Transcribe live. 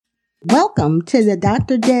Welcome to the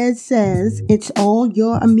Dr. Des Says It's All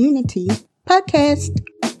Your Immunity podcast.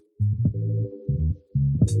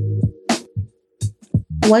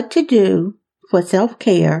 What to do for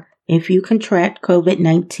self-care if you contract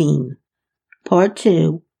COVID-19. Part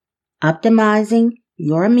 2, optimizing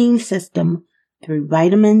your immune system through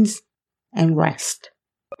vitamins and rest.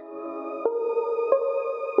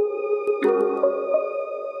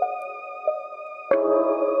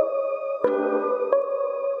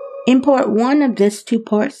 In part 1 of this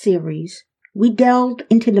 2-part series, we delved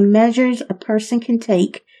into the measures a person can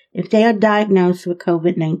take if they are diagnosed with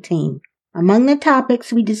COVID-19. Among the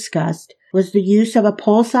topics we discussed was the use of a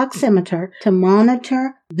pulse oximeter to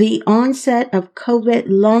monitor the onset of COVID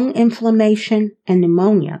lung inflammation and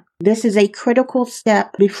pneumonia. This is a critical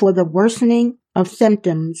step before the worsening of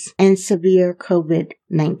symptoms and severe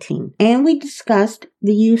COVID-19. And we discussed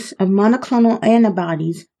the use of monoclonal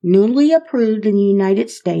antibodies newly approved in the United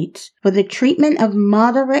States for the treatment of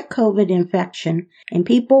moderate COVID infection in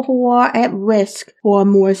people who are at risk for a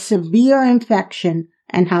more severe infection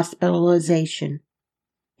and hospitalization.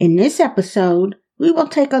 In this episode, we will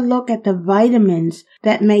take a look at the vitamins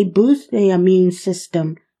that may boost the immune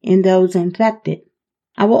system in those infected.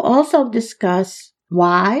 I will also discuss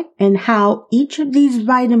why and how each of these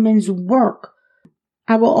vitamins work.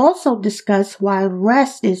 I will also discuss why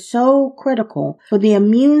rest is so critical for the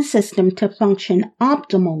immune system to function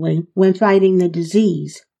optimally when fighting the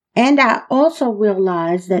disease. And I also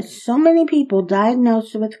realize that so many people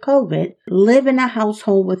diagnosed with COVID live in a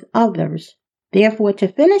household with others. Therefore, to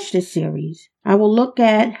finish this series, I will look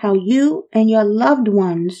at how you and your loved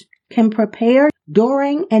ones can prepare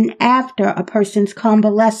during and after a person's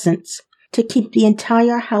convalescence to keep the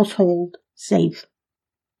entire household safe.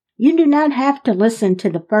 You do not have to listen to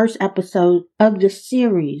the first episode of the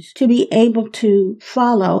series to be able to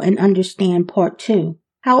follow and understand part 2.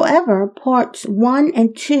 However, parts 1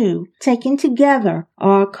 and 2 taken together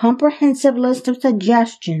are a comprehensive list of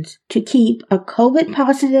suggestions to keep a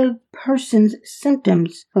COVID-positive person's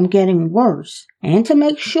symptoms from getting worse and to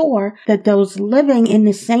make sure that those living in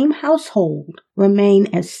the same household remain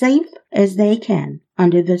as safe as they can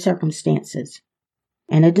under the circumstances.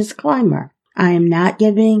 And a disclaimer, I am not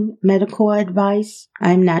giving medical advice.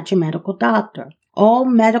 I am not your medical doctor. All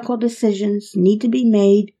medical decisions need to be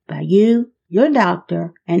made by you, your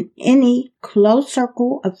doctor, and any close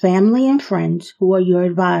circle of family and friends who are your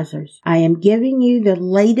advisors. I am giving you the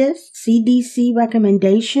latest CDC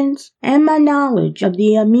recommendations and my knowledge of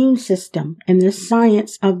the immune system and the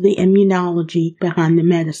science of the immunology behind the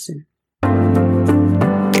medicine.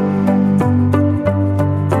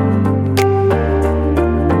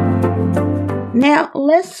 Now,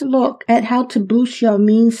 let's look at how to boost your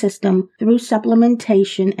immune system through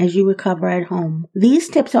supplementation as you recover at home. These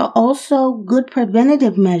tips are also good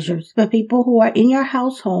preventative measures for people who are in your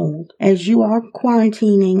household as you are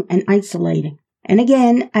quarantining and isolating. And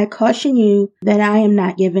again, I caution you that I am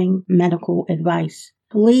not giving medical advice.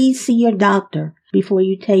 Please see your doctor before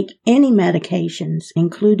you take any medications,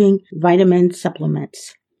 including vitamin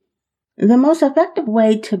supplements. The most effective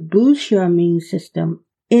way to boost your immune system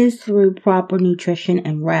is through proper nutrition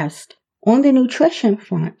and rest. On the nutrition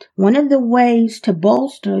front, one of the ways to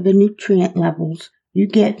bolster the nutrient levels you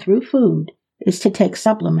get through food is to take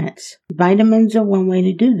supplements. Vitamins are one way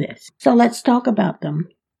to do this. So let's talk about them.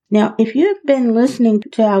 Now, if you've been listening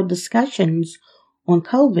to our discussions on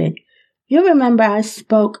COVID, you remember I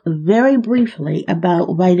spoke very briefly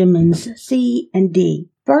about vitamins C and D.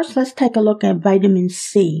 First, let's take a look at vitamin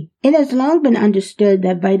C. It has long been understood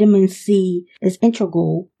that vitamin C is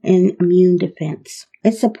integral in immune defense.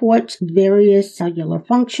 It supports various cellular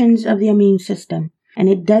functions of the immune system, and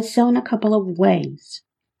it does so in a couple of ways.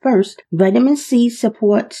 First, vitamin C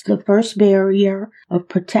supports the first barrier of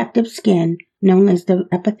protective skin known as the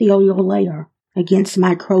epithelial layer against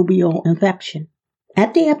microbial infection.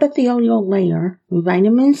 At the epithelial layer,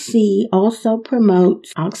 vitamin C also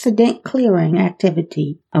promotes oxidant clearing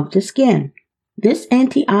activity of the skin. This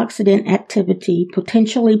antioxidant activity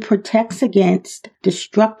potentially protects against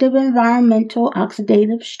destructive environmental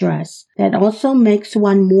oxidative stress that also makes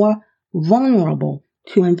one more vulnerable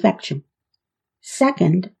to infection.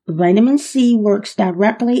 Second, vitamin C works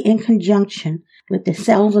directly in conjunction with the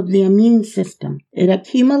cells of the immune system. It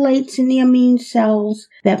accumulates in the immune cells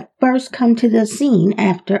that first come to the scene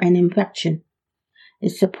after an infection. It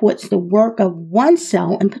supports the work of one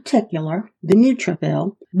cell in particular, the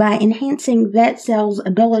neutrophil, by enhancing that cell's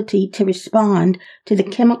ability to respond to the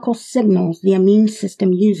chemical signals the immune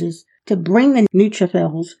system uses to bring the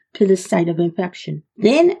neutrophils to the site of infection.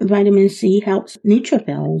 Then vitamin C helps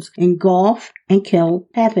neutrophils engulf and kill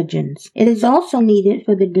pathogens. It is also needed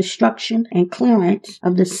for the destruction and clearance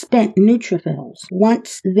of the spent neutrophils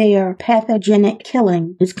once their pathogenic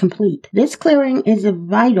killing is complete. This clearing is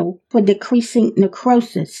vital for decreasing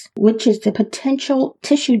necrosis, which is the potential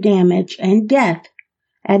tissue damage and death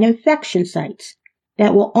at infection sites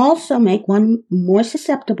that will also make one more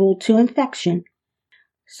susceptible to infection.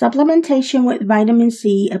 Supplementation with vitamin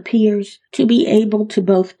C appears to be able to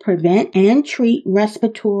both prevent and treat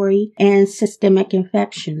respiratory and systemic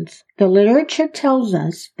infections. The literature tells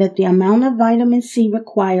us that the amount of vitamin C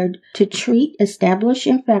required to treat established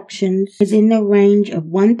infections is in the range of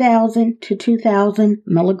 1,000 to 2,000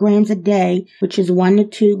 milligrams a day, which is 1 to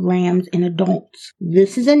 2 grams in adults.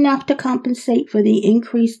 This is enough to compensate for the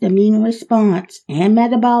increased immune response and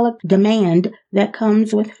metabolic demand that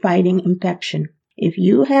comes with fighting infection. If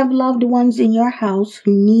you have loved ones in your house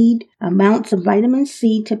who need amounts of vitamin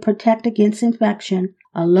C to protect against infection,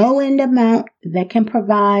 a low-end amount that can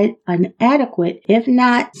provide an adequate, if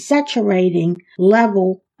not saturating,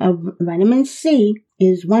 level of vitamin C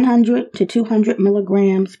is 100 to 200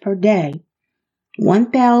 milligrams per day.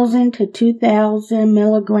 1,000 to 2,000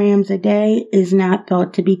 milligrams a day is not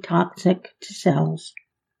thought to be toxic to cells.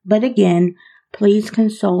 But again, please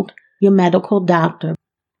consult your medical doctor.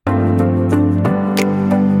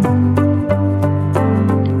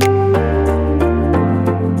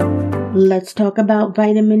 Let's talk about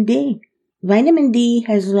vitamin D. Vitamin D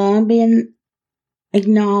has long been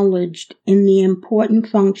acknowledged in the important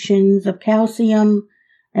functions of calcium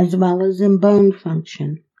as well as in bone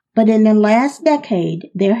function. But in the last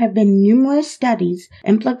decade, there have been numerous studies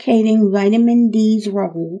implicating vitamin D's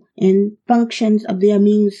role in functions of the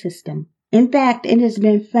immune system. In fact, it has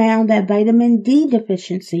been found that vitamin D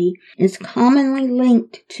deficiency is commonly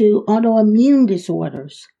linked to autoimmune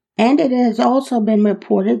disorders. And it has also been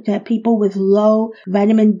reported that people with low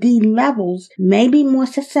vitamin D levels may be more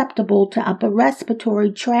susceptible to upper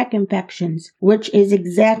respiratory tract infections, which is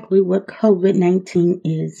exactly what COVID-19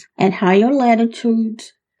 is. At higher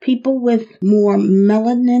latitudes, people with more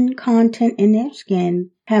melanin content in their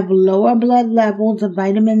skin have lower blood levels of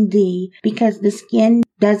vitamin D because the skin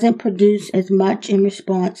doesn't produce as much in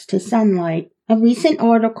response to sunlight. A recent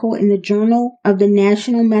article in the Journal of the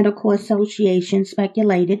National Medical Association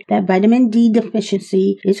speculated that vitamin D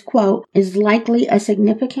deficiency is, quote, is likely a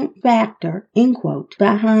significant factor, end quote,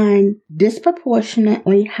 behind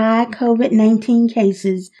disproportionately high COVID-19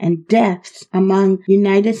 cases and deaths among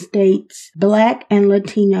United States Black and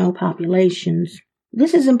Latino populations.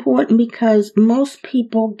 This is important because most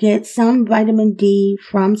people get some vitamin D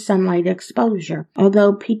from sunlight exposure,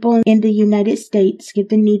 although people in the United States get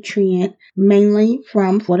the nutrient mainly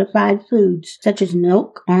from fortified foods such as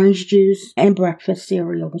milk, orange juice, and breakfast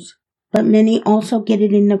cereals. But many also get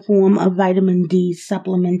it in the form of vitamin D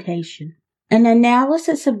supplementation. An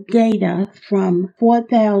analysis of data from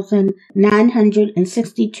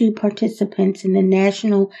 4,962 participants in the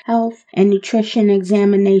National Health and Nutrition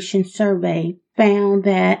Examination Survey found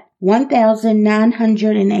that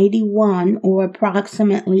 1,981, or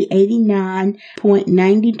approximately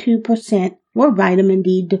 89.92%, were vitamin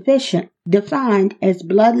D deficient, defined as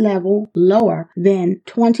blood level lower than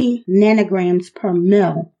 20 nanograms per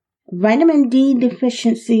mil. Vitamin D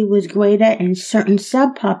deficiency was greater in certain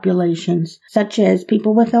subpopulations, such as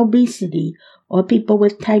people with obesity or people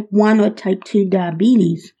with type 1 or type 2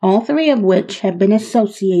 diabetes, all three of which have been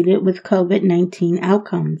associated with COVID-19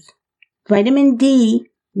 outcomes. Vitamin D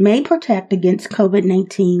may protect against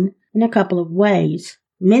COVID-19 in a couple of ways.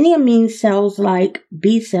 Many immune cells like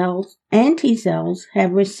B cells and T cells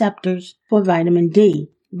have receptors for vitamin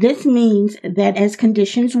D. This means that as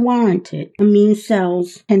conditions warrant it, immune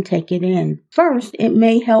cells can take it in. First, it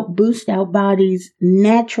may help boost our body's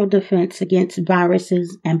natural defense against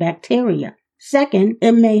viruses and bacteria. Second,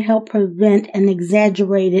 it may help prevent an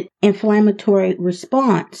exaggerated inflammatory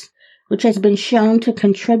response, which has been shown to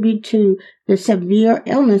contribute to the severe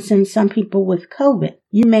illness in some people with COVID.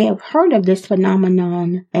 You may have heard of this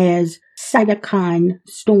phenomenon as cytokine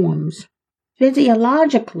storms.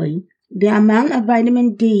 Physiologically, the amount of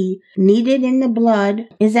vitamin D needed in the blood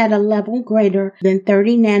is at a level greater than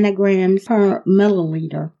 30 nanograms per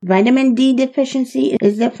milliliter. Vitamin D deficiency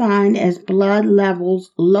is defined as blood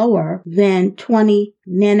levels lower than 20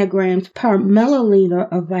 nanograms per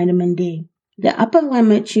milliliter of vitamin D. The upper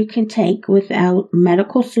limits you can take without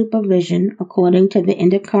medical supervision, according to the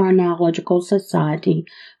Endocrinological Society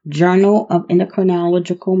Journal of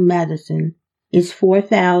Endocrinological Medicine, is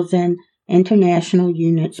 4,000 international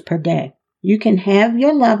units per day. You can have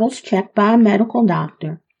your levels checked by a medical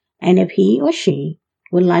doctor, And if he or she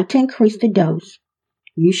would like to increase the dose,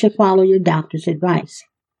 you should follow your doctor's advice.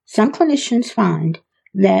 Some clinicians find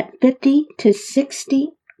that 50 to 60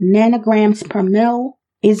 nanograms per ml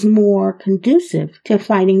is more conducive to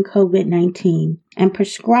fighting COVID-19 and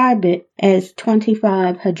prescribe it as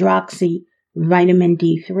 25-hydroxy vitamin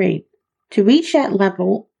D3. To reach that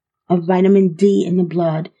level of vitamin D in the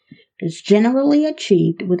blood is generally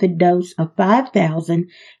achieved with a dose of 5,000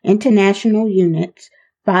 international units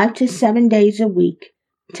 5 to 7 days a week,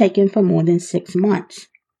 taken for more than 6 months.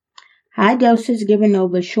 High doses given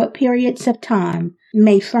over short periods of time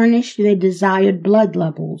may furnish the desired blood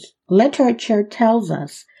levels. Literature tells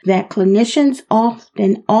us that clinicians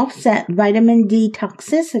often offset vitamin D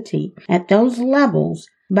toxicity at those levels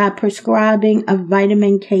by prescribing a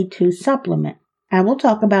vitamin K2 supplement. I will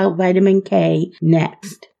talk about vitamin K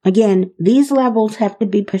next. Again, these levels have to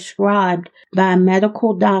be prescribed by a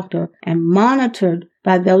medical doctor and monitored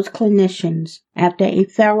by those clinicians after a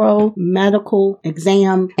thorough medical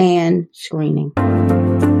exam and screening.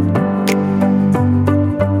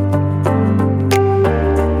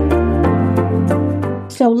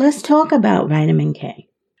 So let's talk about vitamin K.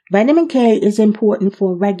 Vitamin K is important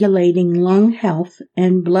for regulating lung health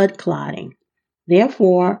and blood clotting.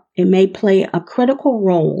 Therefore, it may play a critical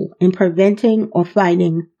role in preventing or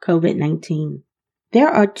fighting COVID-19. There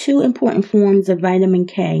are 2 important forms of vitamin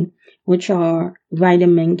K, which are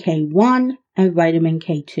vitamin K1 and vitamin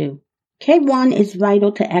K2. K1 is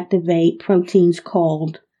vital to activate proteins called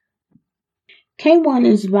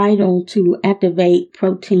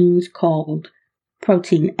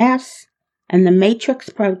protein S and the matrix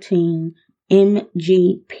protein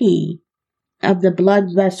MGP of the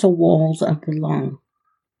blood vessel walls of the lung.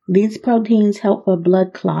 These proteins help for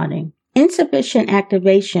blood clotting. Insufficient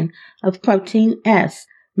activation of protein S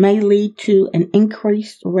may lead to an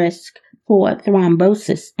increased risk for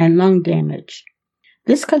thrombosis and lung damage.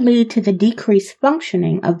 This could lead to the decreased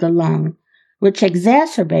functioning of the lung, which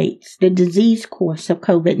exacerbates the disease course of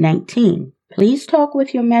COVID-19. Please talk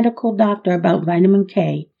with your medical doctor about vitamin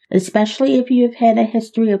K, especially if you have had a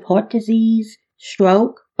history of heart disease,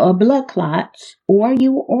 stroke, or blood clots, or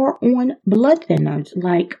you are on blood thinners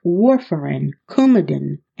like warfarin,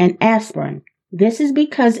 Coumadin, and aspirin. This is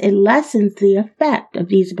because it lessens the effect of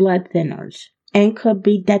these blood thinners and could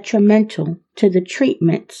be detrimental to the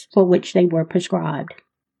treatments for which they were prescribed.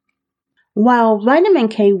 While vitamin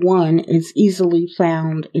K1 is easily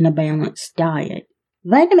found in a balanced diet,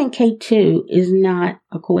 vitamin K2 is not,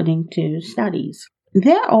 according to studies.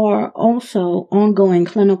 There are also ongoing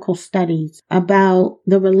clinical studies about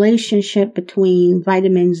the relationship between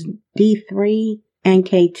vitamins D3 and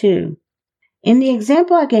K2. In the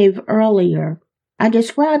example I gave earlier, I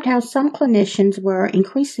described how some clinicians were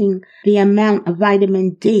increasing the amount of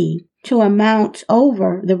vitamin D to amounts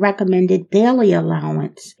over the recommended daily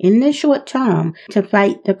allowance in the short term to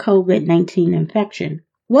fight the COVID-19 infection.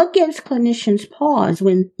 What gives clinicians pause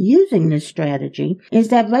when using this strategy is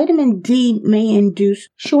that vitamin D may induce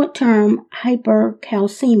short-term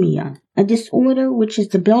hypercalcemia, a disorder which is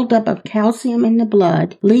the buildup of calcium in the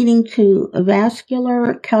blood, leading to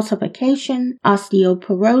vascular calcification,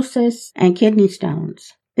 osteoporosis, and kidney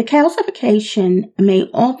stones. The calcification may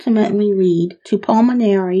ultimately lead to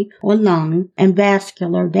pulmonary or lung and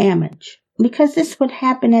vascular damage. Because this would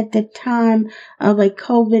happen at the time of a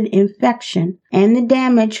COVID infection and the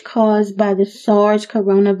damage caused by the SARS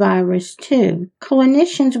coronavirus too,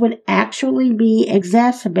 clinicians would actually be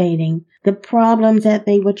exacerbating the problems that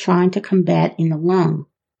they were trying to combat in the lung.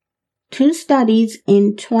 2 studies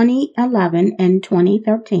in 2011 and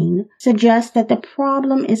 2013 suggest that the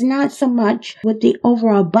problem is not so much with the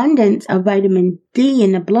overabundance of vitamin D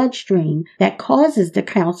in the bloodstream that causes the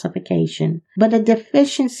calcification, but a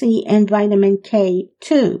deficiency in vitamin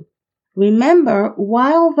K2. Remember,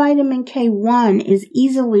 while vitamin K1 is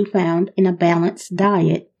easily found in a balanced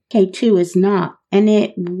diet, K2 is not, and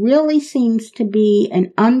it really seems to be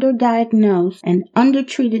an underdiagnosed and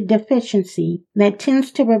undertreated deficiency that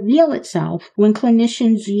tends to reveal itself when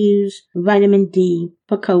clinicians use vitamin D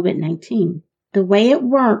for COVID-19. The way it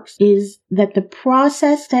works is that the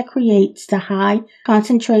process that creates the high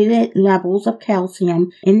concentrated levels of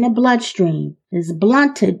calcium in the bloodstream is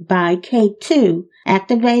blunted by K2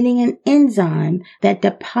 activating an enzyme that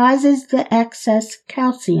deposits the excess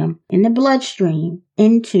calcium in the bloodstream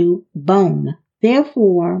into bone.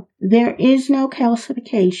 Therefore, there is no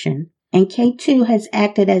calcification, and K2 has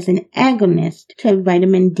acted as an agonist to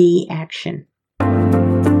vitamin D action.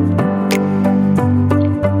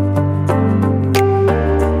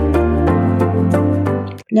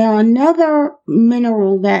 Now, another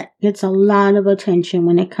mineral that gets a lot of attention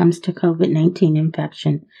when it comes to COVID-19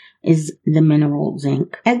 infection is the mineral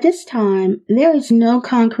zinc. At this time, there is no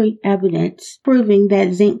concrete evidence proving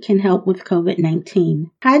that zinc can help with COVID-19.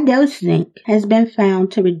 High-dose zinc has been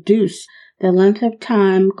found to reduce the length of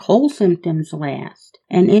time cold symptoms last,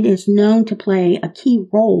 and it is known to play a key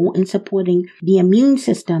role in supporting the immune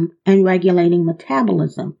system and regulating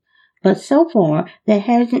metabolism. But so far, there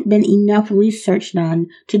hasn't been enough research done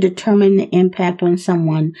to determine the impact on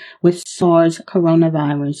someone with SARS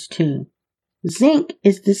coronavirus 2. Zinc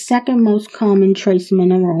is the second most common trace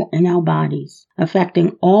mineral in our bodies,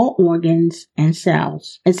 affecting all organs and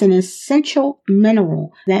cells. It's an essential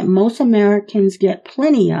mineral that most Americans get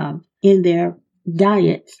plenty of in their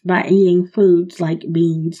diets by eating foods like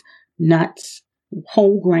beans, nuts,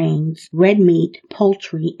 whole grains, red meat,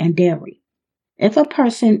 poultry, and dairy. If a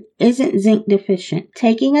person isn't zinc deficient,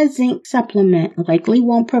 taking a zinc supplement likely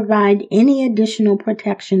won't provide any additional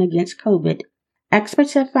protection against COVID.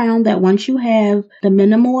 Experts have found that once you have the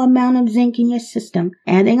minimal amount of zinc in your system,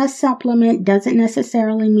 adding a supplement doesn't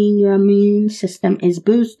necessarily mean your immune system is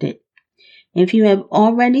boosted. If you have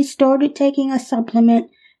already started taking a supplement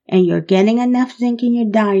and you're getting enough zinc in your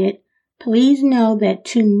diet, please know that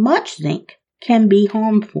too much zinc can be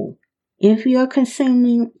harmful. If you're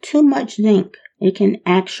consuming too much zinc, it can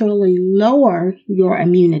actually lower your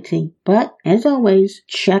immunity. But as always,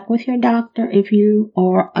 check with your doctor if you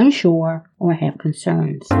are unsure or have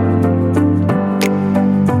concerns.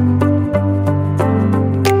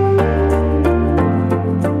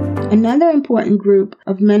 Another important group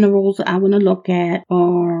of minerals I want to look at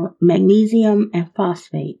are magnesium and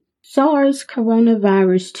phosphate. SARS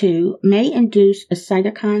coronavirus 2 may induce a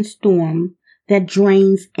cytokine storm that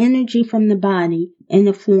drains energy from the body in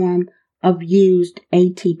the form of used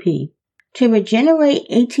ATP. To regenerate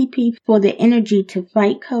ATP for the energy to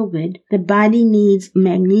fight COVID, the body needs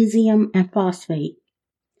magnesium and phosphate.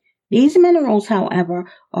 These minerals, however,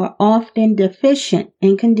 are often deficient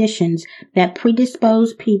in conditions that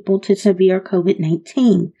predispose people to severe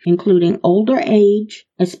COVID-19, including older age,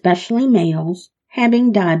 especially males,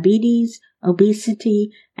 having diabetes,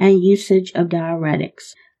 obesity, and usage of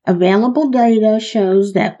diuretics. Available data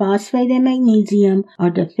shows that phosphate and magnesium are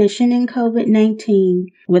deficient in COVID-19,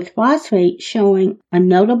 with phosphate showing a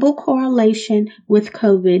notable correlation with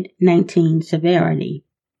COVID-19 severity.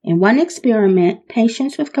 In one experiment,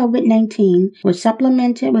 patients with COVID-19 were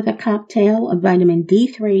supplemented with a cocktail of vitamin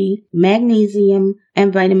D3, magnesium,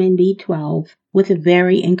 and vitamin B12 with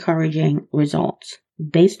very encouraging results.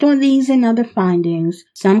 Based on these and other findings,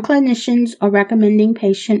 some clinicians are recommending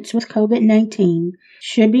patients with COVID-19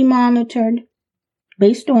 should be monitored.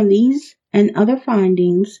 Based on these and other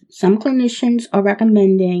findings, some clinicians are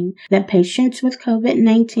recommending that patients with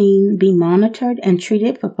COVID-19 be monitored and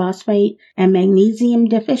treated for phosphate and magnesium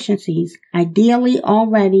deficiencies, ideally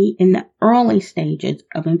already in the early stages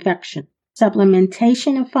of infection.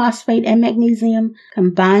 Supplementation of phosphate and magnesium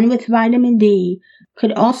combined with vitamin D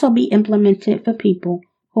could also be implemented for people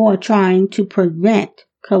who are trying to prevent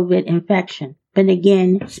COVID infection. But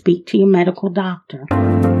again, speak to your medical doctor.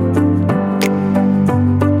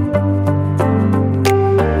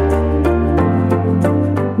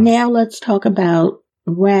 Now let's talk about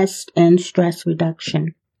rest and stress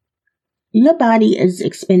reduction. Your body is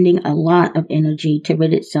expending a lot of energy to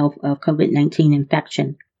rid itself of COVID-19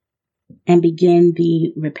 infection and begin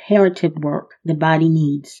the reparative work the body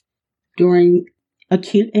needs during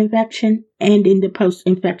acute infection and in the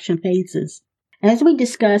post-infection phases. As we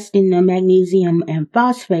discussed in the magnesium and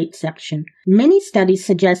phosphate section, many studies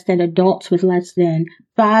suggest that adults with less than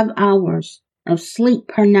 5 hours of sleep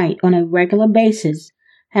per night on a regular basis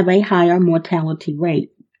have a higher mortality rate,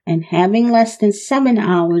 and having less than 7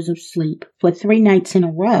 hours of sleep for 3 nights in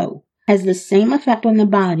a row has the same effect on the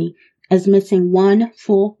body as missing 1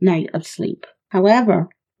 full night of sleep. However,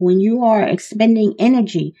 when you are expending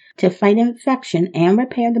energy to fight infection and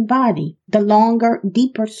repair the body, the longer,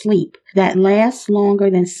 deeper sleep that lasts longer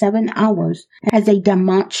than 7 hours has a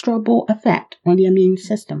demonstrable effect on the immune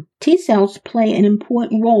system. T cells play an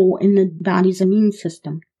important role in the body's immune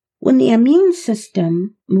system. When the immune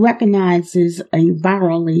system recognizes a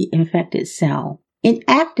virally infected cell, it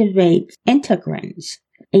activates integrins,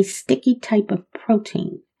 a sticky type of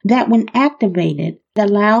protein that when activated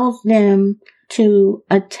allows them to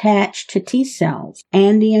attach to T cells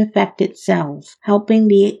and the infected cells, helping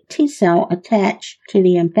the T cell attach to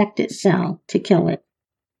the infected cell to kill it.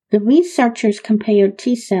 The researchers compared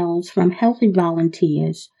T cells from healthy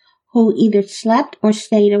volunteers who either slept or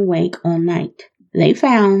stayed awake all night. They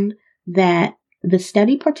found that the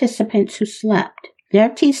study participants who slept Their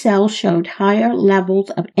T cells showed higher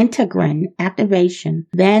levels of integrin activation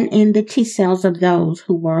than in the T cells of those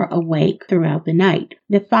who were awake throughout the night.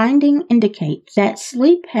 The finding indicates that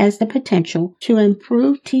sleep has the potential to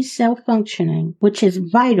improve T cell functioning, which is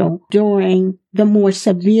vital during the more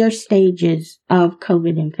severe stages of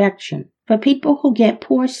COVID infection. For people who get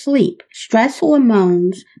poor sleep, stress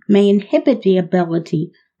hormones may inhibit the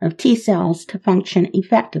ability of T cells to function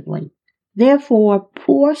effectively. Therefore,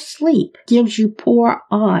 poor sleep gives you poor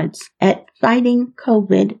odds at fighting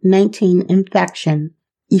COVID-19 infection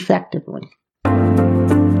effectively.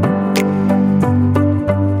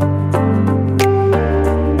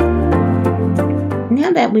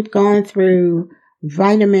 Now that we've gone through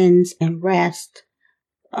vitamins and rest,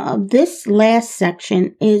 this last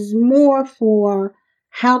section is more for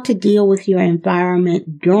how to deal with your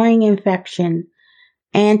environment during infection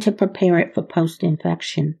and to prepare it for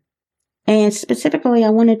post-infection. And specifically,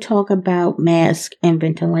 I want to talk about mask and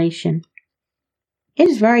ventilation. It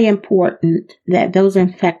is very important that those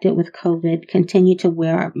infected with COVID continue to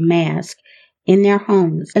wear a mask in their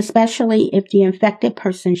homes, especially if the infected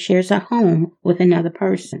person shares a home with another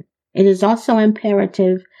person. It is also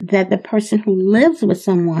imperative that the person who lives with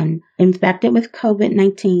someone infected with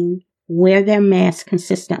COVID-19 wear their mask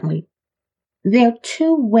consistently. There are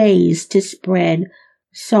two ways to spread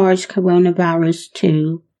SARS coronavirus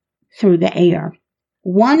 2 through the air.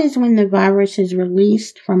 One is when the virus is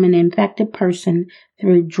released from an infected person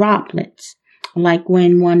through droplets, like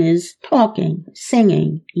when one is talking,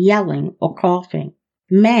 singing, yelling, or coughing.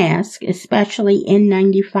 Mask, especially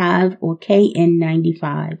N95 or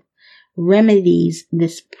KN95, remedies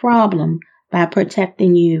this problem by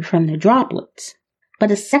protecting you from the droplets.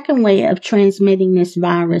 But a second way of transmitting this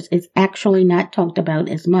virus is actually not talked about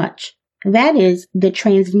as much. That is the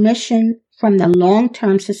transmission from the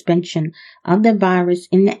long-term suspension of the virus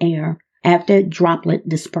in the air after droplet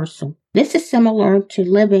dispersal. This is similar to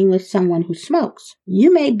living with someone who smokes.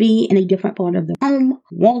 You may be in a different part of the home,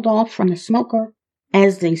 walled off from the smoker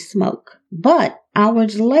as they smoke, but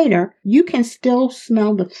hours later, you can still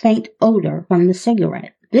smell the faint odor from the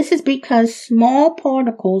cigarette. This is because small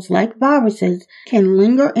particles like viruses can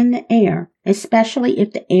linger in the air, especially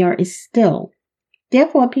if the air is still.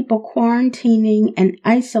 Therefore, people quarantining and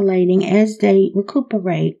isolating as they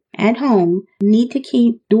recuperate at home need to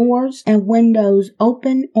keep doors and windows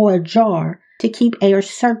open or ajar to keep air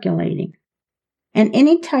circulating. And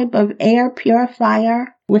any type of air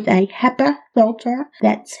purifier with a HEPA filter,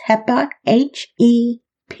 that's HEPA, H-E-P-A,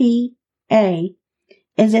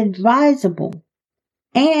 is advisable.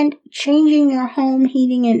 And changing your home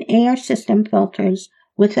heating and air system filters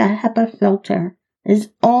with a HEPA filter is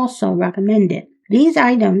also recommended. These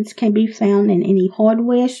items can be found in any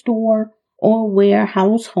hardware store or where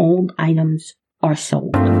household items are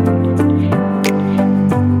sold.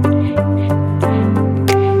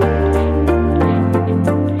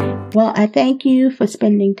 Well, I thank you for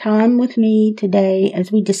spending time with me today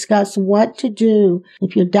as we discuss what to do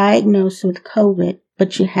if you're diagnosed with COVID,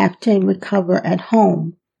 but you have to recover at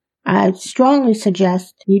home. I strongly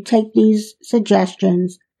suggest you take these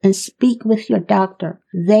suggestions and speak with your doctor.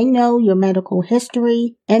 They know your medical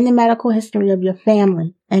history and the medical history of your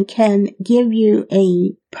family and can give you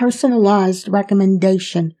a personalized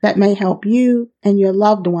recommendation that may help you and your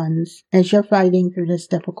loved ones as you're fighting through this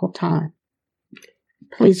difficult time.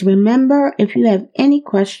 Please remember, if you have any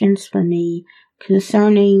questions for me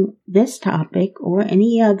concerning this topic or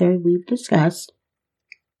any other we've discussed,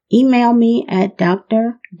 email me at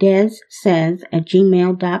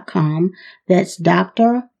drdezsays@gmail.com. That's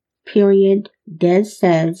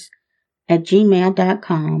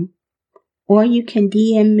dr.dezsays@gmail.com. Or you can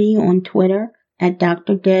DM me on Twitter at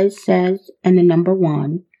drdezsays and the number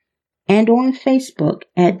 1, and on Facebook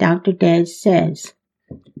at drdezsays.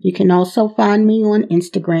 You can also find me on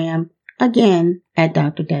Instagram, again, at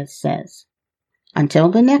drdezsays. Until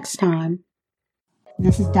the next time.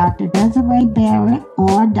 This is Dr. Desiree Barrett,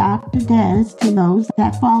 or Dr. Des. To those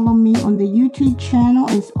that follow me on the YouTube channel,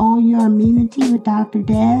 it's All Your Immunity with Dr.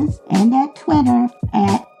 Des, and at Twitter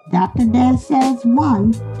at Dr. Des Says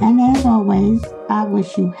 1. And as always, I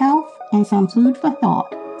wish you health and some food for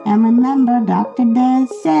thought. And remember, Dr. Des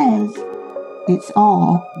says, it's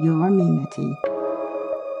all your immunity.